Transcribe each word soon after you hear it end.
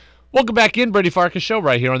Welcome back in, Brady Farkas Show,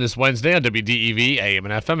 right here on this Wednesday on WDEV, AM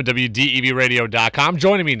and FM, and WDEVradio.com.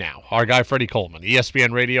 Joining me now, our guy Freddie Coleman,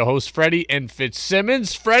 ESPN Radio host Freddie and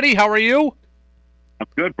Fitzsimmons. Freddie, how are you? I'm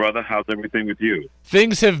good, brother. How's everything with you?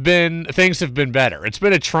 Things have been better. It's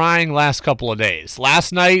been a trying last couple of days.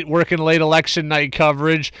 Last night, working late election night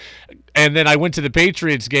coverage, and then I went to the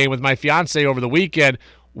Patriots game with my fiance over the weekend.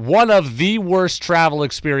 One of the worst travel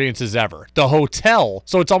experiences ever. The hotel,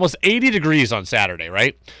 so it's almost 80 degrees on Saturday,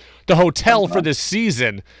 right? The hotel for this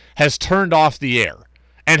season has turned off the air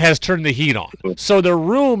and has turned the heat on. So the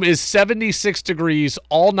room is 76 degrees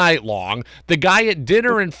all night long. The guy at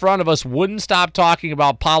dinner in front of us wouldn't stop talking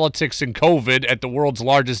about politics and COVID at the world's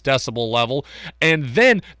largest decibel level. And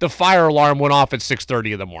then the fire alarm went off at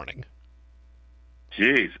 6:30 in the morning.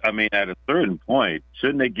 Jeez. I mean, at a certain point,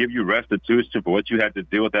 shouldn't they give you restitution for what you had to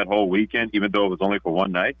deal with that whole weekend, even though it was only for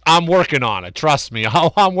one night? I'm working on it. Trust me.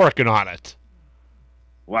 I'm working on it.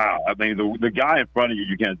 Wow. I mean, the guy in front of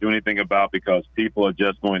you can't do anything about because people are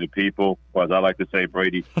just going to people. Or as I like to say,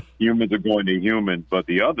 Brady, humans are going to humans. But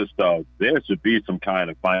the other stuff, there should be some kind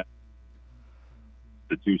of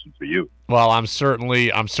institution for you. Well, I'm certainly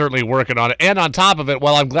working on it. And on top of it,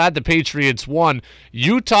 well, I'm glad the Patriots won.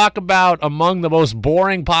 You talk about among the most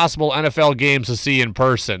boring possible NFL games to see in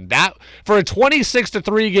person. That for a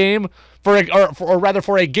 26-3 game, for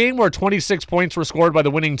a game where 26 points were scored by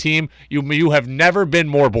the winning team, you have never been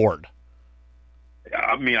more bored.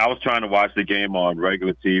 I mean, I was trying to watch the game on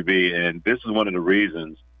regular TV, and this is one of the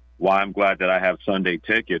reasons why I'm glad that I have Sunday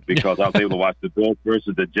ticket, because I was able to watch the Bills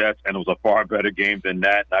versus the Jets, and it was a far better game than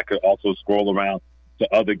that. And I could also scroll around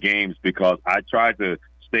to other games because I tried to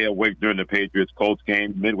stay awake during the Patriots-Colts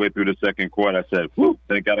game. Midway through the second quarter, I said, whew,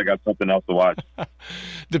 thank God I got something else to watch.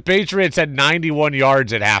 The Patriots had 91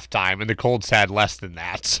 yards at halftime, and the Colts had less than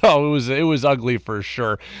that. So it was ugly for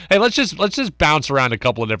sure. Hey, let's just bounce around a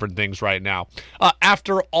couple of different things right now.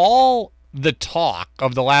 After all the talk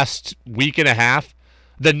of the last week and a half,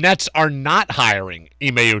 the Nets are not hiring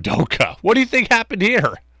Ime Udoka. What do you think happened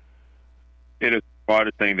here? It is the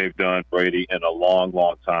smartest thing they've done, Brady, in a long,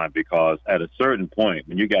 long time, because at a certain point,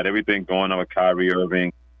 when you got everything going on with Kyrie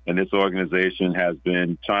Irving, and this organization has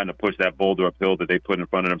been trying to push that boulder uphill that they put in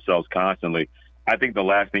front of themselves constantly, I think the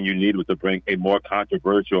last thing you need was to bring a more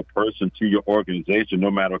controversial person to your organization,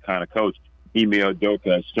 no matter what kind of coach Ime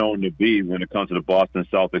Udoka has shown to be when it comes to the Boston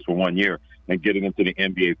Celtics for 1 year and getting into the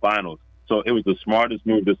NBA Finals. So it was the smartest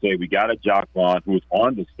move to say we got a Jock Vaughn who was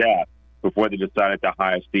on the staff before they decided to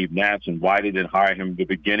hire Steve Nash, and why they didn't hire him in the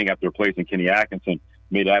beginning after replacing Kenny Atkinson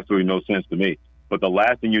made absolutely no sense to me. But the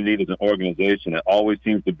last thing you need is an organization that always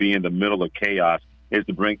seems to be in the middle of chaos is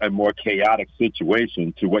to bring a more chaotic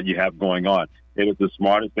situation to what you have going on. It is the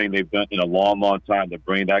smartest thing they've done in a long, long time to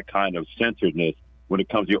bring that kind of centeredness when it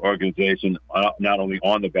comes to your organization, not only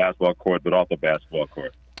on the basketball court, but off the basketball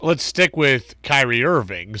court. Let's stick with Kyrie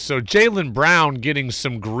Irving. So Jaylen Brown getting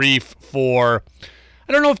some grief for,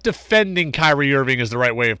 I don't know if defending Kyrie Irving is the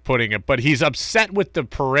right way of putting it, but he's upset with the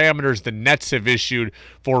parameters the Nets have issued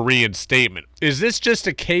for reinstatement. Is this just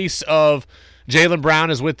a case of Jaylen Brown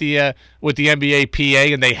is with the NBA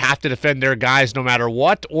PA and they have to defend their guys no matter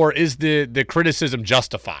what, or is the criticism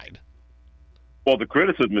justified? Well, the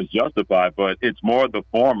criticism is justified, but it's more the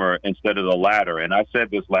former instead of the latter. And I said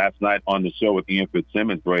this last night on the show with Ian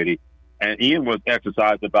Fitzsimmons, Brady, and Ian was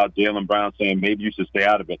exercised about Jaylen Brown saying maybe you should stay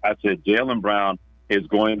out of it. I said Jaylen Brown is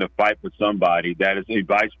going to fight for somebody that is a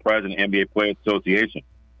vice president of NBA Players Association.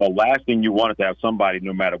 The last thing you want is to have somebody,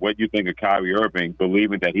 no matter what you think of Kyrie Irving,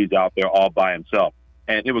 believing that he's out there all by himself.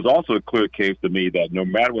 And it was also a clear case to me that no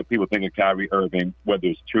matter what people think of Kyrie Irving, whether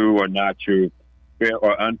it's true or not true, fair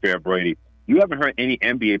or unfair, Brady, you haven't heard any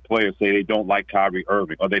NBA players say they don't like Kyrie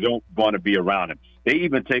Irving or they don't want to be around him. They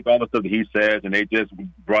even take all the stuff that he says and they just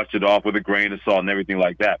brush it off with a grain of salt and everything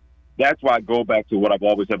like that. That's why I go back to what I've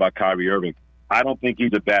always said about Kyrie Irving. I don't think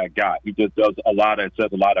he's a bad guy. He just says a lot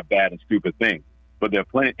of bad and stupid things. But there are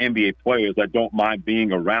plenty of NBA players that don't mind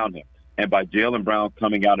being around him. And by Jaylen Brown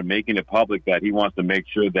coming out and making it public that he wants to make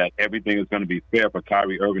sure that everything is going to be fair for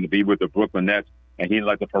Kyrie Irving to be with the Brooklyn Nets and he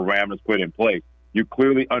like the parameters put in place, you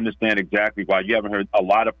clearly understand exactly why you haven't heard a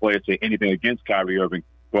lot of players say anything against Kyrie Irving,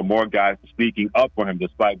 but more guys speaking up for him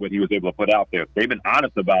despite what he was able to put out there. They've been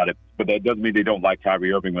honest about it, but that doesn't mean they don't like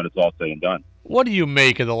Kyrie Irving when it's all said and done. What do you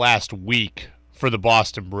make of the last week for the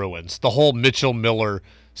Boston Bruins, the whole Mitchell Miller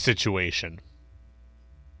situation?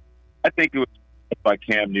 I think it was by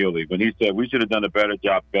Cam Neely when he said we should have done a better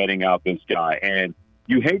job betting out this guy. And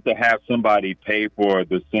you hate to have somebody pay for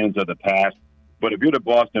the sins of the past, but if you're the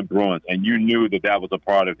Boston Bruins and you knew that that was a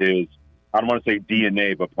part of his, I don't want to say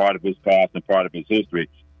DNA, but part of his past and part of his history,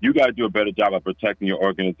 You got to do a better job of protecting your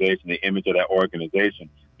organization, the image of that organization.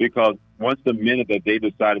 Because once the minute that they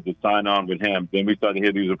decided to sign on with him, then we started to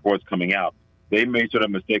hear these reports coming out. They made sure that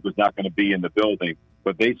mistake was not going to be in the building.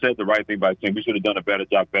 But they said the right thing by saying we should have done a better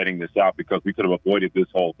job vetting this out because we could have avoided this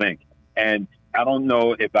whole thing. And I don't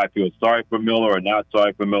know if I feel sorry for Miller or not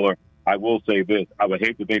sorry for Miller. I will say this. I would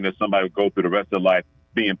hate to think that somebody would go through the rest of their life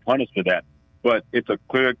being punished for that. But it's a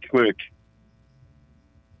clear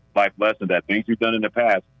life lesson that things you've done in the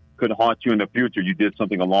past could haunt you in the future. You did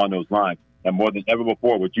something along those lines. And more than ever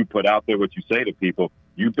before, what you put out there, what you say to people,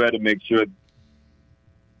 you better make sure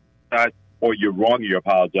that, or you're wrong, you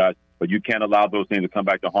apologize. But you can't allow those things to come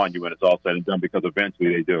back to haunt you when it's all said and done, because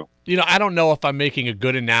eventually they do. You know, I don't know if I'm making a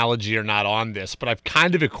good analogy or not on this, but I've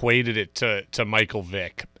kind of equated it to Michael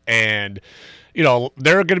Vick. And, you know,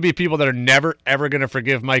 there are going to be people that are never, ever going to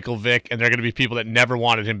forgive Michael Vick, and there are going to be people that never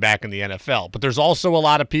wanted him back in the NFL. But there's also a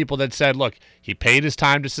lot of people that said, look, he paid his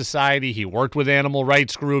time to society. He worked with animal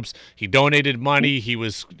rights groups. He donated money. He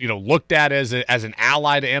was, you know, looked at as an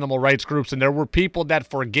ally to animal rights groups. And there were people that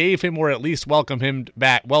forgave him or at least welcomed him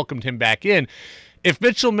back in. If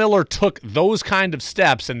Mitchell Miller took those kind of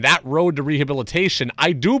steps and that road to rehabilitation,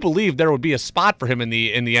 I do believe there would be a spot for him in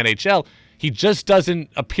the NHL. He just doesn't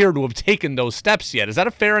appear to have taken those steps yet. Is that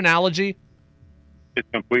a fair analogy? It's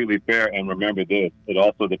completely fair. And remember this, it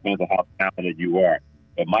also depends on how talented you are.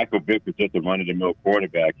 If Michael Vick was just a run-of-the-mill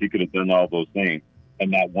quarterback, he could have done all those things and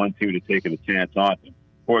not one team to take a chance on him.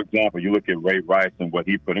 For example, you look at Ray Rice and what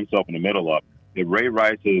he put himself in the middle of. If Ray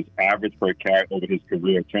Rice's average per carry over his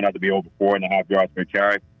career turned out to be over 4.5 yards per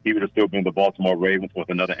carry, he would have still been the Baltimore Ravens with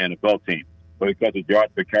another NFL team. But because his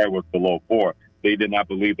yards per carry was below 4, they did not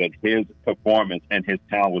believe that his performance and his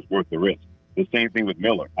talent was worth the risk. The same thing with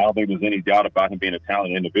Miller. I don't think there's any doubt about him being a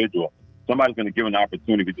talented individual. Somebody's going to give him an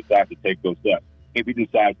opportunity if he decides to take those steps. If he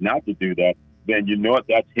decides not to do that, then you know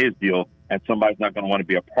that's his deal, and somebody's not going to want to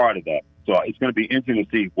be a part of that. So it's going to be interesting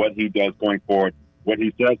to see what he does going forward, what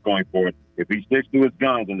he says going forward. If he sticks to his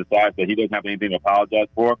guns and decides that he doesn't have anything to apologize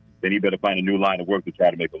for, then he better find a new line of work to try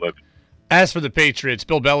to make a living. As for the Patriots,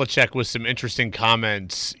 Bill Belichick with some interesting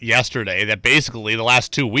comments yesterday that basically the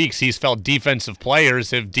last 2 weeks he's felt defensive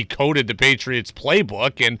players have decoded the Patriots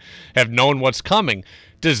playbook and have known what's coming.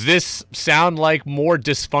 Does this sound like more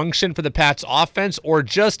dysfunction for the Pats offense, or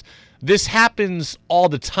just this happens all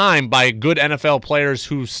the time by good NFL players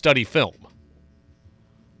who study film?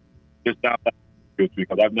 Just sounds like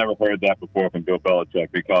because I've never heard that before from Bill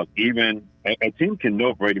Belichick, because even a team can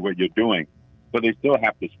know, Brady, what you're doing, but they still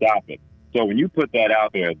have to stop it. So when you put that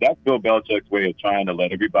out there, that's Bill Belichick's way of trying to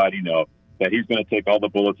let everybody know that he's going to take all the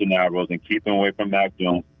bullets and arrows and keep them away from Mac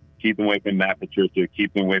Jones, keep them away from Matt Patricia,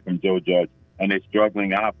 keep them away from Joe Judge, and a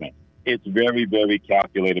struggling offense. It's very, very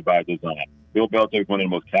calculated by design. Bill Belichick is one of the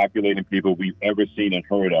most calculating people we've ever seen and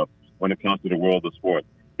heard of when it comes to the world of sports.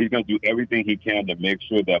 He's going to do everything he can to make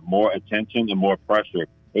sure that more attention and more pressure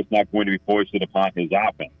is not going to be foisted upon his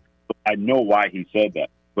offense. So I know why he said that.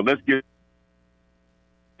 But let's get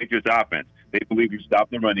Patriots offense. They believe you stop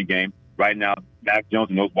the running game. Right now, Mac Jones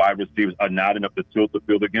and those wide receivers are not enough to tilt the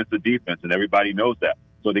field against the defense, and everybody knows that.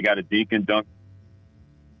 So they got to dink and dunk,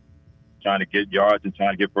 trying to get yards and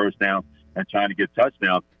trying to get first downs and trying to get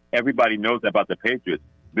touchdowns. Everybody knows that about the Patriots.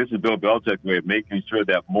 This is Bill Belichick's way of making sure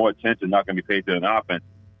that more attention is not going to be paid to an offense.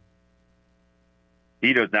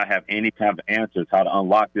 He does not have any kind of answers how to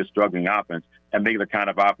unlock this struggling offense and make the kind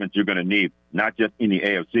of offense you're going to need, not just in the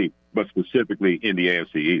AFC, but specifically in the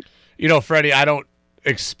AFC East. You know, Freddie, I don't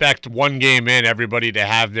expect one game in everybody to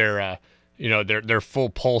have their full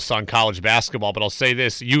pulse on college basketball, but I'll say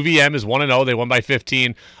this. UVM is 1-0. They won by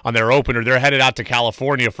 15 on their opener. They're headed out to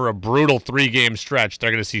California for a brutal 3-game stretch. They're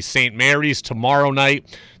going to see St. Mary's tomorrow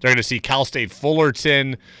night. They're going to see Cal State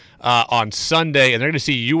Fullerton on Sunday, and they're going to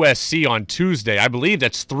see USC on Tuesday. I believe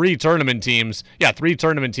that's 3 tournament teams. Yeah, 3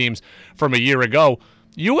 tournament teams from a year ago.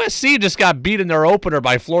 USC just got beat in their opener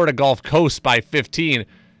by Florida Gulf Coast by 15.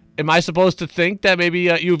 Am I supposed to think that maybe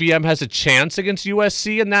UVM has a chance against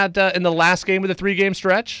USC in that in the last game of the 3-game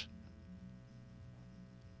stretch?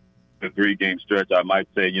 The 3-game stretch, I might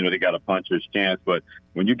say, they got a puncher's chance. But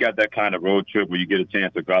when you got that kind of road trip where you get a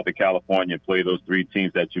chance to go out to California and play those 3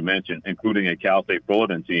 teams that you mentioned, including a Cal State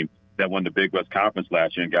Fullerton team that won the Big West Conference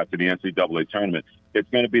last year and got to the NCAA tournament, it's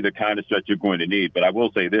going to be the kind of stretch you're going to need. But I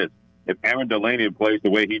will say this. If Aaron Delaney plays the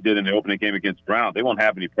way he did in the opening game against Brown, they won't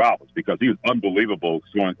have any problems because he was unbelievable,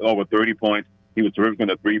 scoring over 30 points. He was terrific on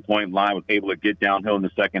the 3-point line, was able to get downhill in the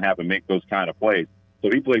second half and make those kind of plays. So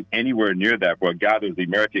if he plays anywhere near that for a guy that's the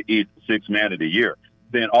America East 6th man of the year,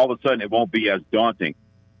 then all of a sudden it won't be as daunting.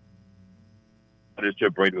 This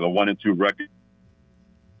trip, Brady, with a 1-2 record.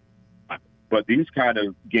 But these kind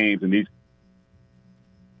of games and these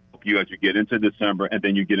help you as you get into December and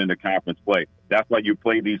then you get into conference play. That's why you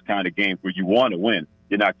play these kind of games where you want to win.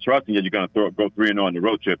 You're not trusting that you're going to go 3-0 on the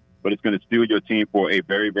road trip, but it's going to steel your team for a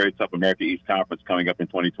very, very tough America East Conference coming up in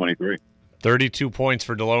 2023. 32 points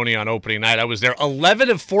for Deloney on opening night. I was there. 11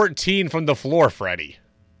 of 14 from the floor, Freddie.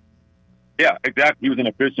 Yeah, exactly. He was an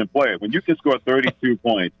efficient player. When you can score 32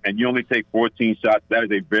 points and you only take 14 shots, that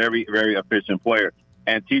is a very, very efficient player.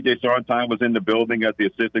 And T.J. Sorrentine was in the building as the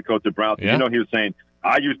assistant coach of Brown. So, Yeah. he was saying,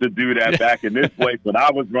 I used to do that back in this place when I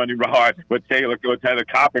was running hard with Taylor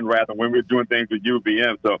Coppin rather when we were doing things with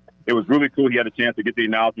UVM. So it was really cool. He had a chance to get the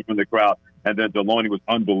acknowledgement from the crowd. And then Deloney was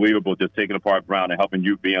unbelievable just taking apart Brown and helping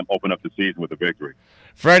UVM open up the season with a victory.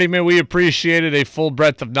 Freddie, man, we appreciated a full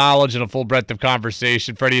breadth of knowledge and a full breadth of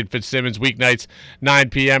conversation. Freddie and Fitzsimmons, weeknights, 9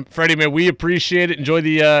 p.m. Freddie, man, we appreciate it. Enjoy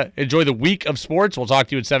the week of sports. We'll talk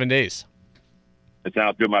to you in 7 days. It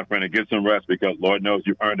sounds good, my friend. And get some rest because Lord knows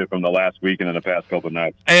you earned it from the last week and in the past couple of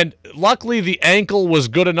nights. And luckily, the ankle was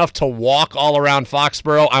good enough to walk all around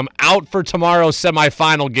Foxborough. I'm out for tomorrow's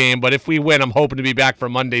semifinal game, but if we win, I'm hoping to be back for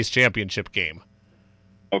Monday's championship game.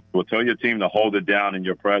 Okay, well, tell your team to hold it down in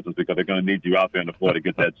your presence because they're going to need you out there on the floor to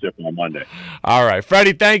get that chip on Monday. All right.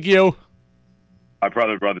 Freddie, thank you. My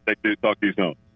brother. Talk to you soon.